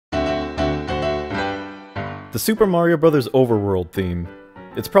The Super Mario Bros. Overworld theme.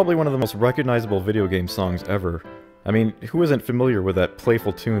 It's probably one of the most recognizable video game songs ever. I mean, who isn't familiar with that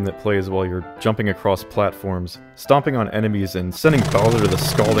playful tune that plays while you're jumping across platforms, stomping on enemies, and sending Bowser to the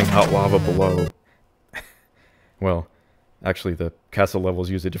scalding hot lava below? Well, actually the castle levels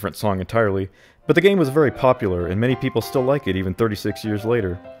use a different song entirely, but the game was very popular, and many people still like it even 36 years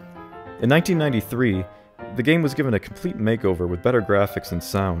later. In 1993, the game was given a complete makeover with better graphics and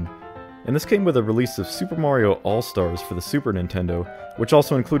sound, and this came with the release of Super Mario All-Stars for the Super Nintendo, which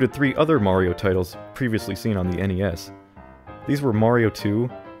also included 3 other Mario titles previously seen on the NES. These were Mario 2,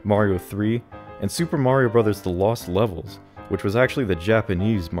 Mario 3, and Super Mario Bros. The Lost Levels, which was actually the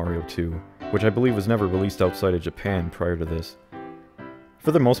Japanese Mario 2, which I believe was never released outside of Japan prior to this.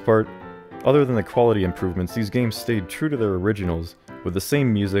 For the most part, other than the quality improvements, these games stayed true to their originals, with the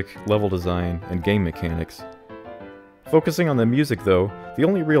same music, level design, and game mechanics. Focusing on the music though, the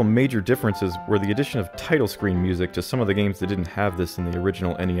only real major differences were the addition of title screen music to some of the games that didn't have this in the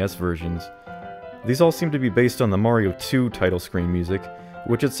original NES versions. These all seem to be based on the Mario 2 title screen music,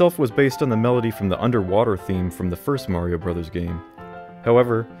 which itself was based on the melody from the underwater theme from the first Mario Bros. Game.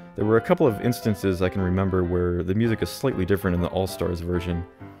 However, there were a couple of instances I can remember where the music is slightly different in the All-Stars version.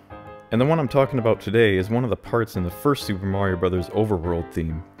 And the one I'm talking about today is one of the parts in the first Super Mario Bros. Overworld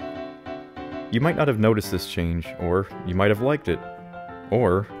theme. You might not have noticed this change, or you might have liked it.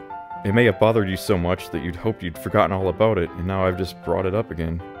 Or, it may have bothered you so much that you'd hoped you'd forgotten all about it, and now I've just brought it up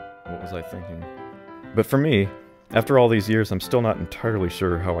again. What was I thinking? But for me, after all these years, I'm still not entirely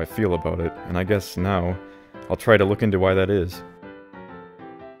sure how I feel about it, and I guess now, I'll try to look into why that is.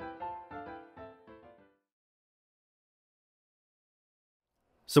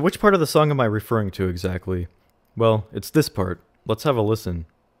 So which part of the song am I referring to exactly? Well, it's this part. Let's have a listen.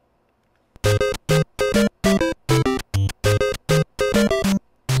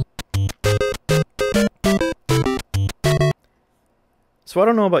 So I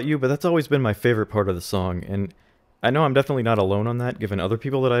don't know about you, but that's always been my favorite part of the song, and I know I'm definitely not alone on that, given other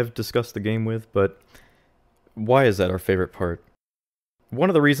people that I've discussed the game with, but why is that our favorite part? One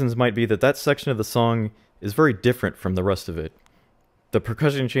of the reasons might be that that section of the song is very different from the rest of it. The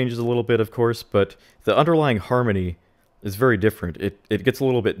percussion changes a little bit, of course, but the underlying harmony is very different. It gets a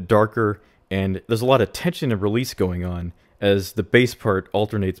little bit darker, and there's a lot of tension and release going on as the bass part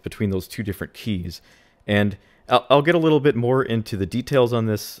alternates between those two different keys. And I'll get a little bit more into the details on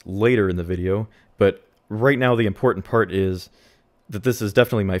this later in the video, but right now the important part is that this is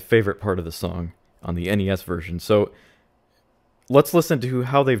definitely my favorite part of the song on the NES version. So let's listen to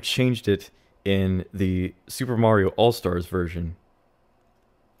how they've changed it in the Super Mario All-Stars version.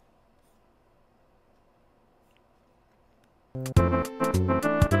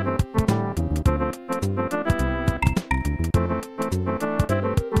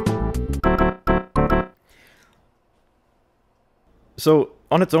 So,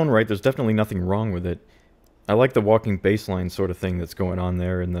 on its own right, there's definitely nothing wrong with it. I like the walking bass line sort of thing that's going on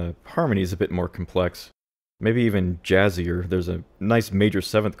there, and the harmony is a bit more complex. Maybe even jazzier. There's a nice major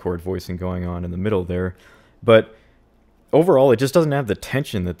 7th chord voicing going on in the middle there. But overall, it just doesn't have the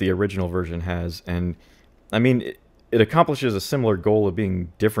tension that the original version has, and I mean, it accomplishes a similar goal of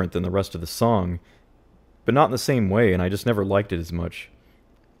being different than the rest of the song, but not in the same way, and I just never liked it as much.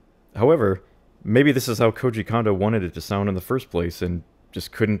 However, maybe this is how Koji Kondo wanted it to sound in the first place, and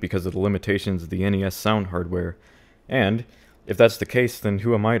just couldn't because of the limitations of the NES sound hardware. And, if that's the case, then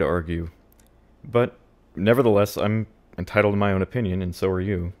who am I to argue? But, nevertheless, I'm entitled to my own opinion, and so are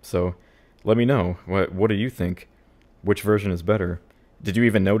you. So, let me know. What do you think? Which version is better? Did you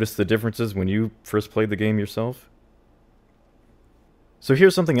even notice the differences when you first played the game yourself? So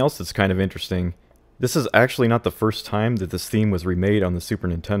here's something else that's kind of interesting. This is actually not the first time that this theme was remade on the Super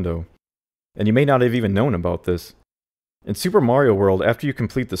Nintendo. And you may not have even known about this. In Super Mario World, after you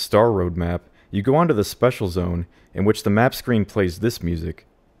complete the Star Road map, you go onto the Special Zone, in which the map screen plays this music.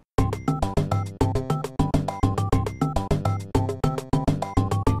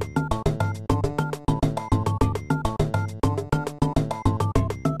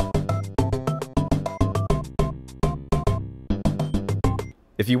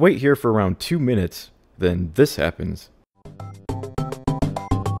 If you wait here for around 2 minutes, then this happens.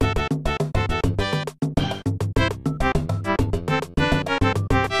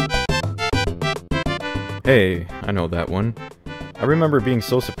 Hey, I know that one. I remember being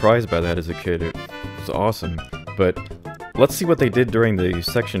so surprised by that as a kid. It was awesome. But let's see what they did during the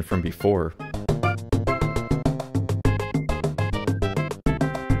section from before.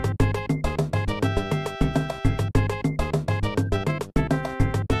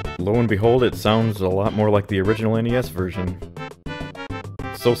 Lo and behold, it sounds a lot more like the original NES version.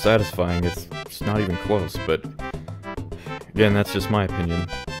 so satisfying, it's just not even close, but again, that's just my opinion.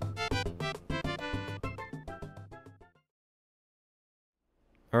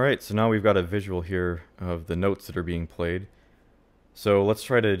 Alright, so now we've got a visual here of the notes that are being played. So let's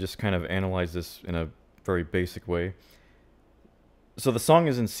try to just kind of analyze this in a very basic way. So the song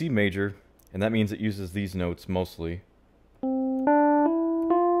is in C major, and that means it uses these notes mostly.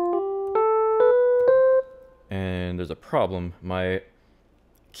 And there's a problem. My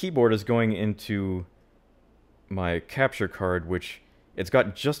keyboard is going into my capture card, which it's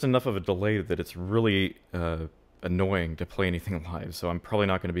got just enough of a delay that it's really annoying to play anything live, so I'm probably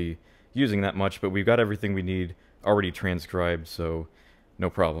not going to be using that much, but we've got everything we need already transcribed, so no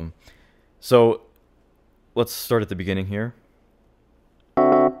problem. So let's start at the beginning here.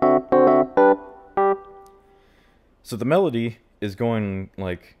 So the melody is going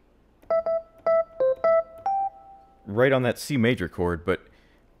like right on that C major chord, but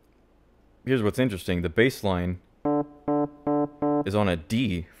here's what's interesting. The bass line is on a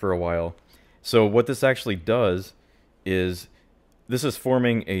D for a while. So what this actually does is this is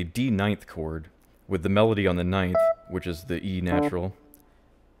forming a D ninth chord with the melody on the ninth, which is the E natural.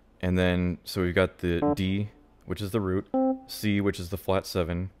 And then, so we've got the D, which is the root, C, which is the flat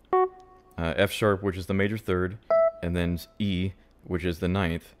 7, F sharp, which is the major third, and then E, which is the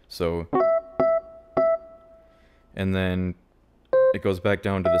ninth. So, and then it goes back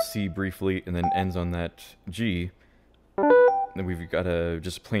down to the C briefly, and then ends on that G. Then we've got a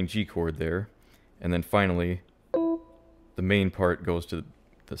just plain G chord there, and then finally the main part goes to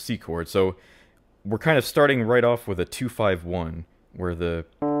the C chord. So we're kind of starting right off with a 2-5-1, where the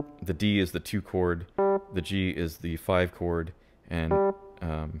D is the 2 chord, the G is the 5 chord, and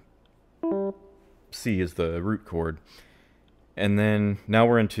C is the root chord. And then now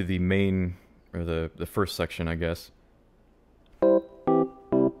we're into the main, or the first section, I guess.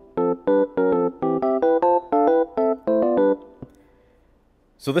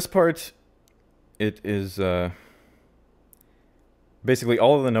 So this part, it is basically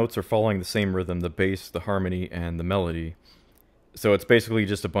all of the notes are following the same rhythm, the bass, the harmony, and the melody. So it's basically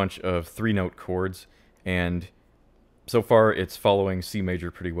just a bunch of 3-note chords, and so far it's following C major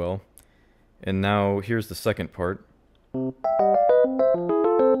pretty well. And now here's the second part.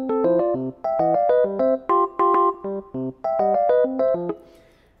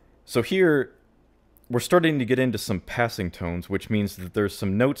 So here we're starting to get into some passing tones, which means that there's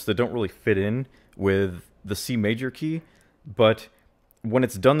some notes that don't really fit in with the C major key, but when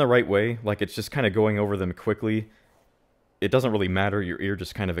it's done the right way, like it's just kind of going over them quickly, it doesn't really matter, your ear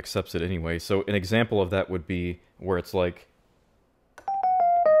just kind of accepts it anyway. So an example of that would be where it's like,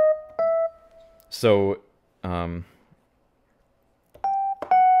 so that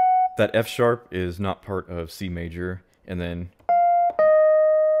F sharp is not part of C major, and then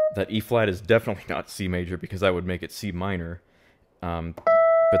that E flat is definitely not C major because that would make it C minor,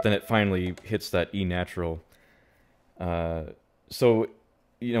 but then it finally hits that E natural. So,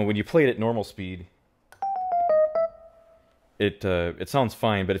 you know, when you play it at normal speed, it sounds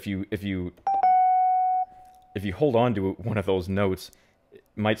fine, but if you hold on to one of those notes, it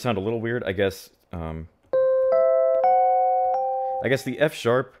might sound a little weird. I guess the F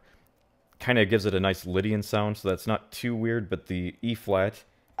sharp kind of gives it a nice Lydian sound, so that's not too weird, but the E flat,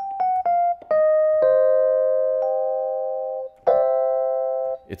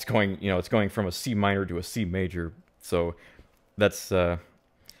 it's going from a C minor to a C major, so that's a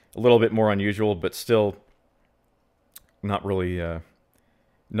little bit more unusual, but still not really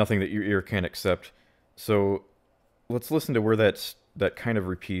nothing that your ear can't accept. So let's listen to where that kind of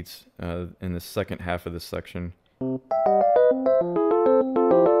repeats in the second half of this section.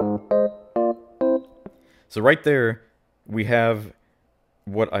 So right there we have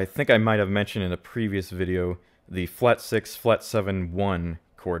what I think I might have mentioned in a previous video, the flat 6, flat 7, 1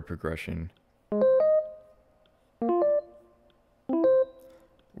 chord progression,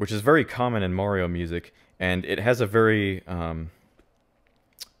 which is very common in Mario music, and it has a very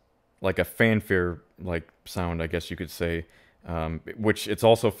like a fanfare-like sound, I guess you could say, which it's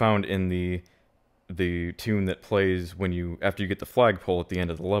also found in the tune that plays when after you get the flagpole at the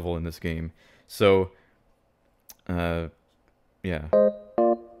end of the level in this game. So yeah.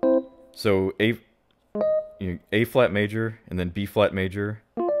 So A flat major, and then B flat major,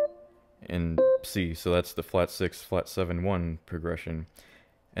 and C. So that's the flat 6, flat 7, 1 progression.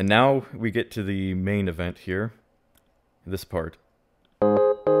 And now we get to the main event here, this part.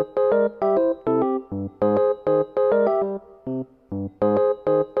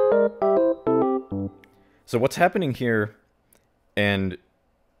 So what's happening here, and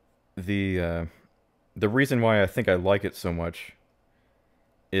the reason why I think I like it so much,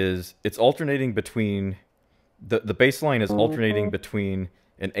 is it's alternating between the bass line is alternating between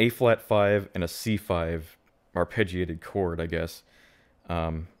an A flat 5 and a C5 arpeggiated chord, I guess.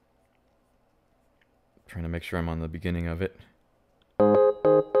 Trying to make sure I'm on the beginning of it.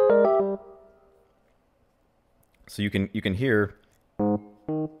 So you can hear.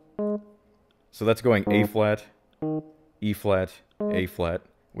 So that's going A flat, E flat, A flat,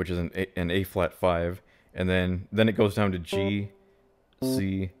 which is an A flat 5, and then it goes down to G,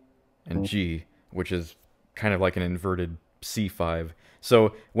 C, and G, which is kind of like an inverted C5.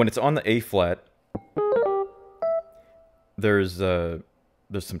 So when it's on the A flat, there's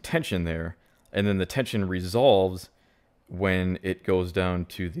some tension there, and then the tension resolves when it goes down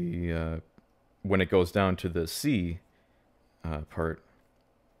to the C part.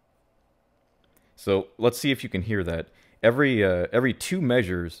 So let's see if you can hear that. Every 2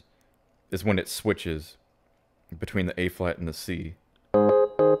 measures is when it switches between the A flat and the C.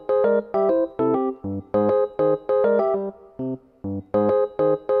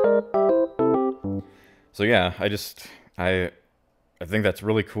 So yeah, I think that's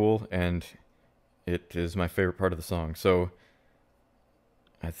really cool, and it is my favorite part of the song. So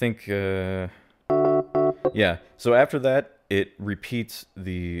I think yeah. So after that, it repeats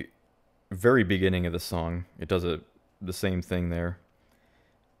the very beginning of the song. It does the same thing there.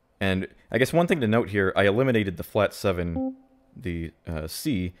 And I guess one thing to note here, I eliminated the flat 7, the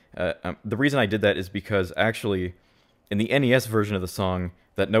C. The reason I did that is because actually, in the NES version of the song,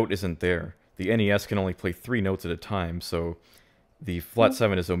 that note isn't there. The NES can only play 3 notes at a time, so the flat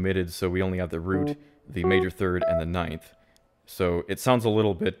 7 is omitted, so we only have the root, the major third, and the ninth. So it sounds a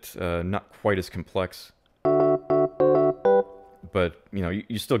little bit not quite as complex. But, you know,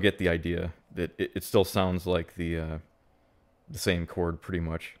 you still get the idea that it still sounds like the same chord, pretty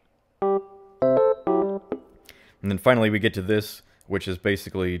much. And then finally we get to this, which is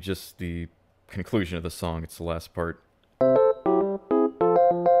basically just the conclusion of the song. It's the last part.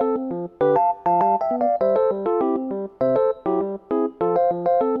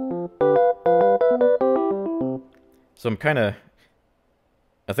 So I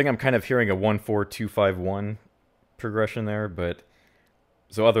think I'm kind of hearing a 1-4-2-5-1 progression there, but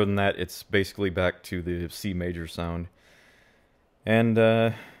so other than that, it's basically back to the C major sound. And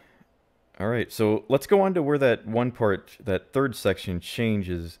alright, so let's go on to where that one part, that third section,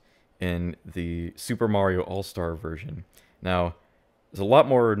 changes in the Super Mario All-Star version. Now, there's a lot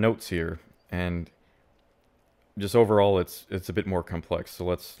more notes here, and just overall it's a bit more complex, so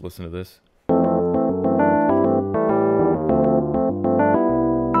let's listen to this.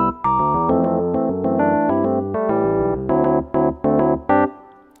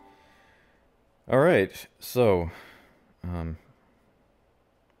 Alright, so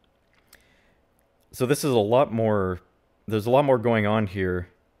this is a lot more, there's a lot more going on here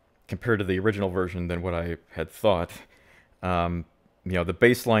compared to the original version than what I had thought. You know, the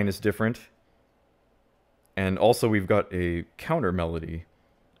bass line is different, and also we've got a counter melody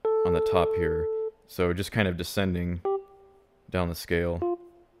on the top here, so just kind of descending down the scale.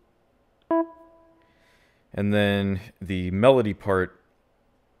 And then the melody part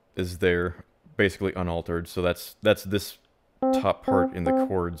is there, basically unaltered, so that's this top part in the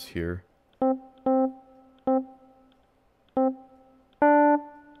chords here.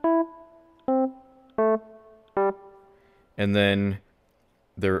 And then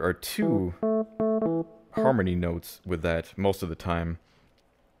there are 2 harmony notes with that most of the time.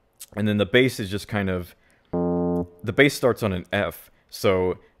 And then the bass is just kind of, the bass starts on an F,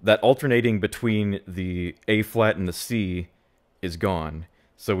 so that alternating between the A flat and the C is gone.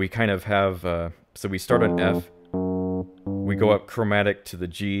 So we kind of have, so we start on F, we go up chromatic to the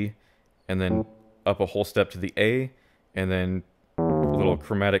G, and then up a whole step to the A, and then a little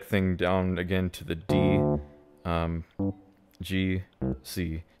chromatic thing down again to the D, G,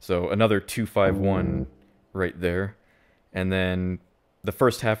 C. So another 2-5-1 right there. And then the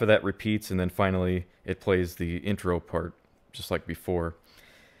first half of that repeats, and then finally it plays the intro part, just like before.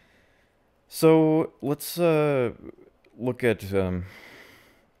 So let's look at,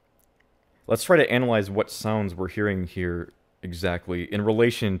 let's try to analyze what sounds we're hearing here exactly in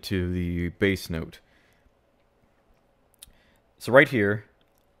relation to the bass note. So right here,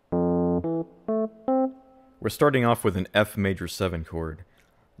 we're starting off with an F major 7 chord.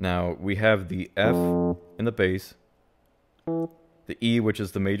 Now, we have the F in the bass, the E, which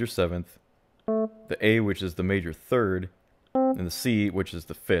is the major 7th, the A, which is the major 3rd, and the C, which is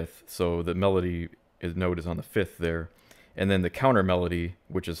the 5th. So the melody note is on the 5th there. And then the counter melody,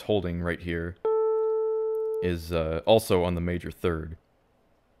 which is holding right here, is also on the major 3rd.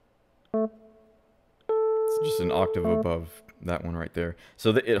 It's just an octave above that one right there.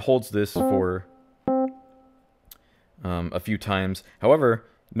 So it holds this for a few times. However,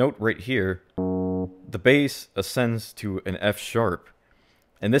 note right here, the bass ascends to an F sharp,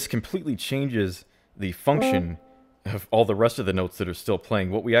 and this completely changes the function of all the rest of the notes that are still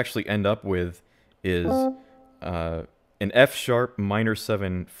playing. What we actually end up with is an F sharp minor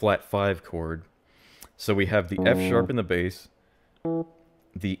 7 flat 5 chord. So we have the F sharp in the bass,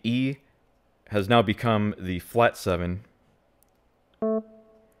 the E has now become the flat 7,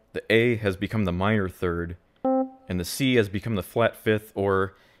 the A has become the minor 3rd, and the C has become the flat 5th,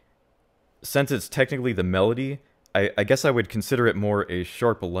 or since it's technically the melody, I guess I would consider it more a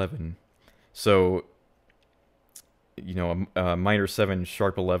sharp 11. So, you know, a minor 7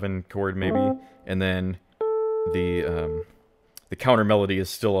 sharp 11 chord maybe, and then the counter melody is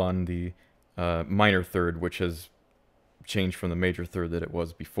still on the minor 3rd, which has changed from the major 3rd that it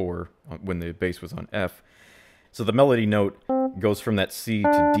was before when the bass was on F. So the melody note goes from that C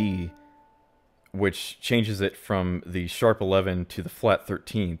to D, which changes it from the sharp 11 to the flat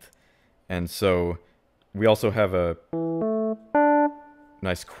 13th. And so we also have a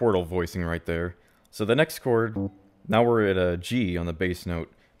nice chordal voicing right there. So the next chord, now we're at a G on the bass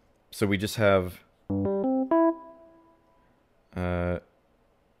note. So we just have, I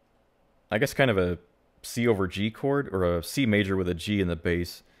guess kind of a C over G chord, or a C major with a G in the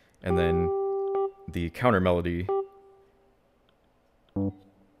bass, and then the counter melody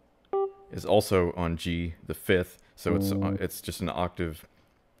is also on G, the 5th, so it's just an octave,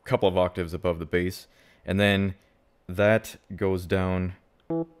 couple of octaves above the bass, and then that goes down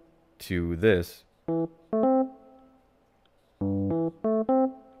to this,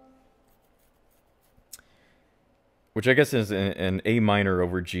 which I guess is an A minor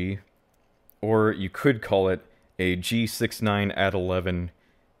over G, or you could call it a G6-9 add 11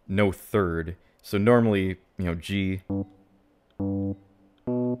 no 3rd. So normally, you know, G,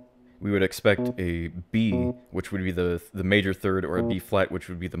 we would expect a B, which would be the major 3rd, or a B flat, which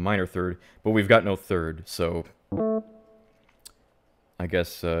would be the minor 3rd, but we've got no 3rd, so I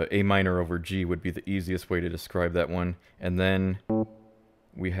guess A minor over G would be the easiest way to describe that one. And then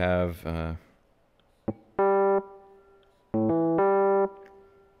we have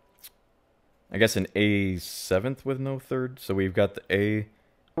I guess an A 7th with no 3rd. So we've got the A,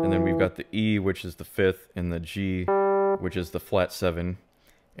 and then we've got the E, which is the 5th, and the G, which is the flat 7.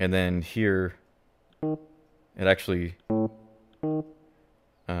 And then here, it actually,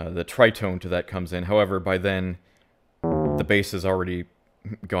 the tritone to that comes in. However, by then, the bass has already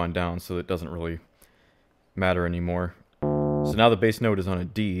gone down, so it doesn't really matter anymore. So now the bass note is on a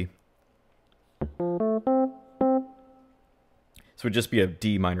D. So it'd just be a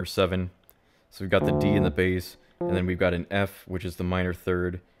D minor 7. So we've got the D in the bass, and then we've got an F, which is the minor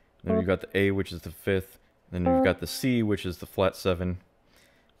 3rd, and then we've got the A, which is the 5th, and then we've got the C, which is the flat 7,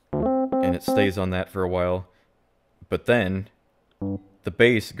 and it stays on that for a while. But then, the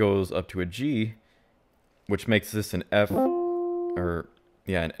bass goes up to a G, which makes this an F, or,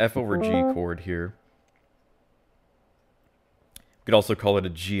 yeah, an F over G chord here. We could also call it a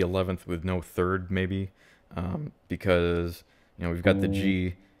G 11th with no 3rd, maybe, because, you know, we've got the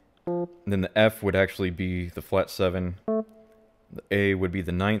G, and then the F would actually be the flat 7, the A would be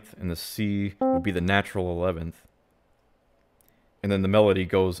the 9th, and the C would be the natural 11th. And then the melody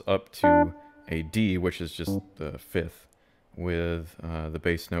goes up to a D, which is just the 5th, with the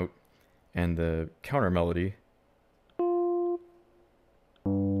bass note, and the counter melody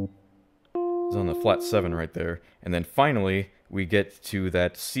is on the flat 7 right there. And then finally, we get to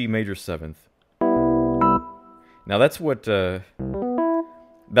that C major 7th. Now that's what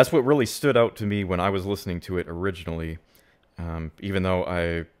really stood out to me when I was listening to it originally, even though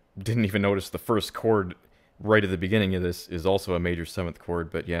I didn't even notice the first chord right at the beginning of this is also a major 7th chord.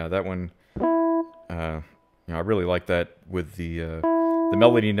 But yeah, that one, you know, I really like that with the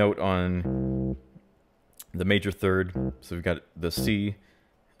melody note on the major 3rd. So we've got the C,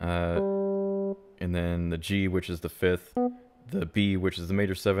 and then the G, which is the 5th, the B, which is the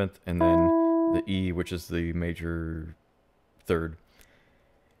major 7th, and then the E, which is the major 3rd.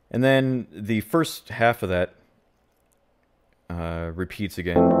 And then the first half of that repeats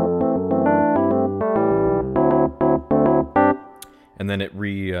again. And then it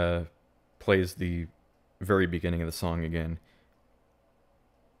plays the very beginning of the song again.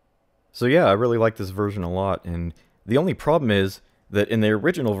 So yeah, I really like this version a lot, and the only problem is that in the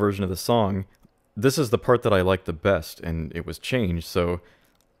original version of the song, this is the part that I like the best, and it was changed, so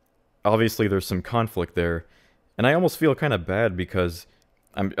obviously there's some conflict there. And I almost feel kind of bad because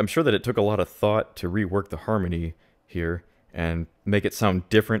I'm sure that it took a lot of thought to rework the harmony here, and make it sound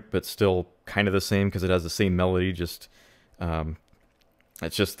different, but still kind of the same because it has the same melody. Just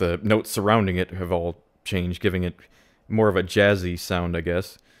it's just the notes surrounding it have all changed, giving it more of a jazzy sound, I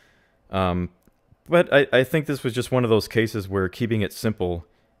guess. But I think this was just one of those cases where keeping it simple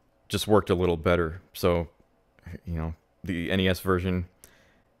just worked a little better. So, you know, the NES version,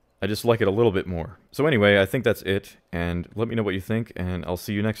 I just like it a little bit more. So anyway, I think that's it, and let me know what you think, and I'll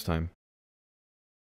see you next time.